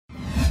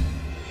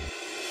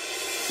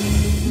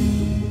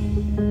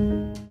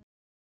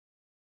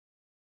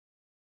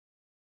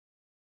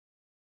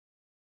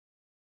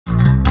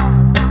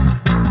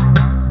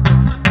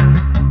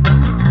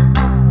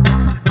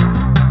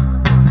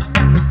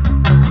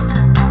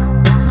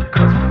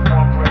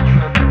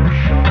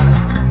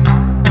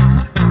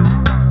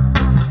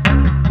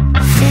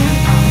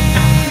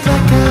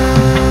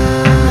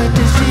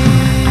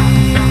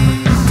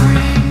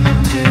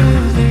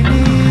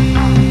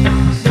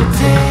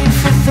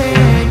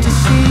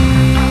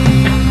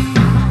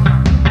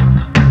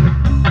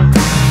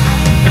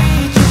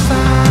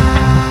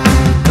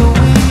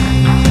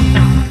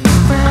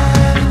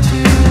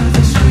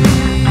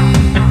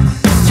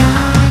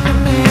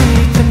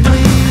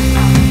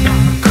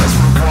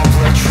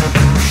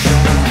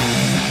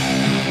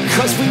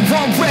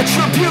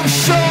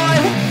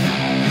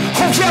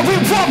yeah, we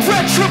want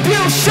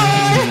retribution.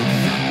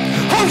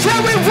 Oh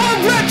yeah, we want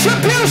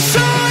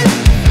retribution.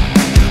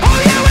 Oh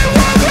yeah, we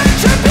want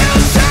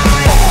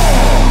retribution.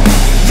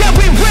 Yeah,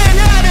 we ran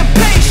out of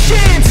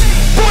patience.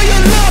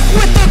 Boil up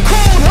with the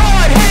cold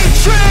hard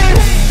hatred.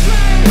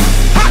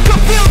 I can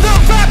feel the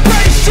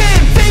vibration.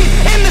 Feet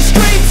in the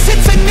streets,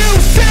 it's a new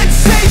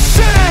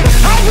sensation.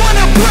 I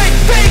wanna break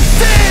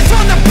faces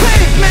on the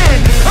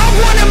pavement. I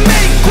wanna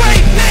make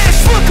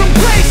greatness look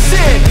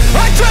complacent.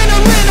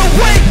 Adrenaline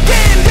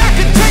awakened, I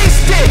can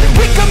taste it.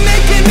 We can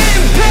make an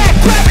impact,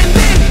 grab and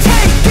then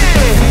take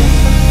it.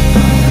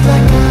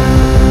 Like a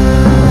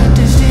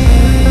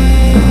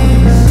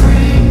disease,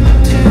 bring them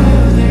to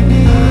their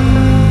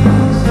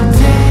knees. They'll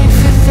pay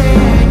for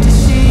their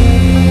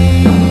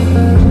deceit.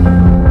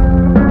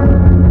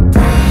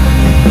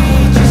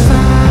 Breathe just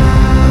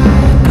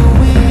like a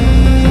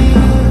weed,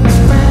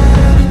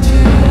 spread into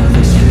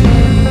the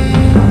streets.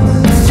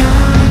 It's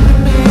time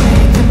to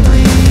make them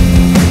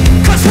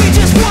bleed. 'Cause we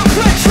just want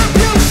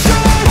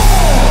retribution.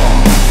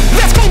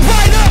 Let's go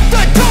light up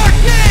the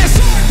darkness.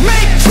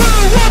 Make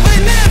true of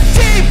an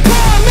empty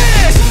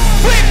promise.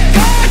 Flip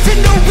cards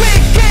into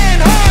weak and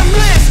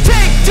harmless.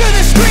 Take to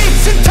the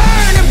streets and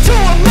turn them to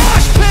a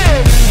mosh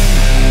pit.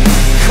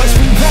 'Cause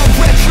we want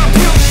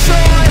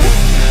retribution.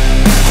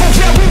 Oh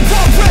yeah, we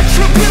want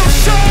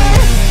retribution.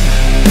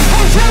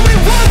 Oh yeah, we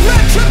want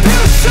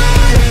retribution.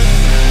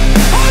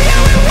 Oh yeah,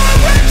 we want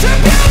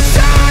retribution.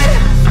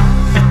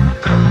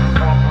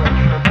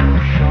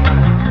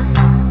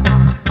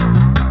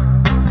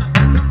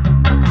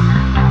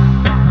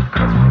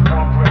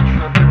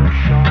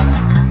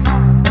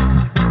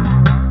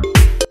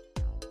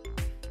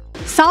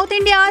 South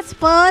India's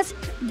first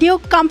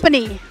Duke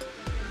company,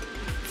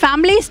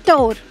 family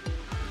store,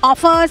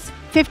 offers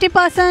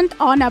 50%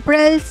 on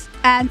apparels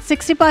and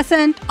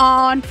 60%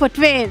 on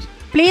footwear.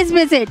 Please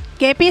visit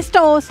KP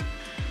Stores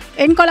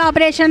in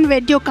collaboration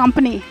with Duke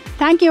company.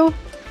 Thank you.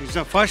 It's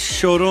the first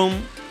showroom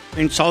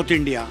in South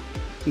India.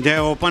 They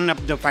opened up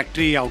the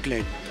factory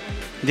outlet.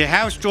 They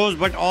have stores,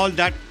 but all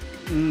that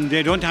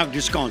they don't have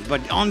discounts.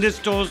 But on these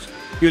stores,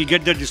 you'll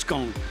get the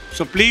discount.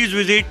 So please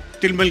visit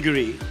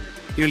Trimulgherry.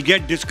 You'll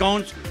get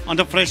discounts on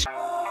the fresh.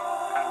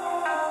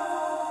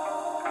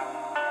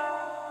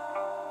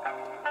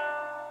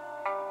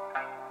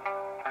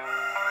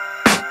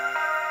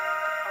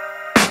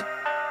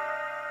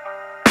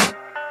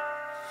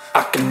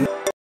 I can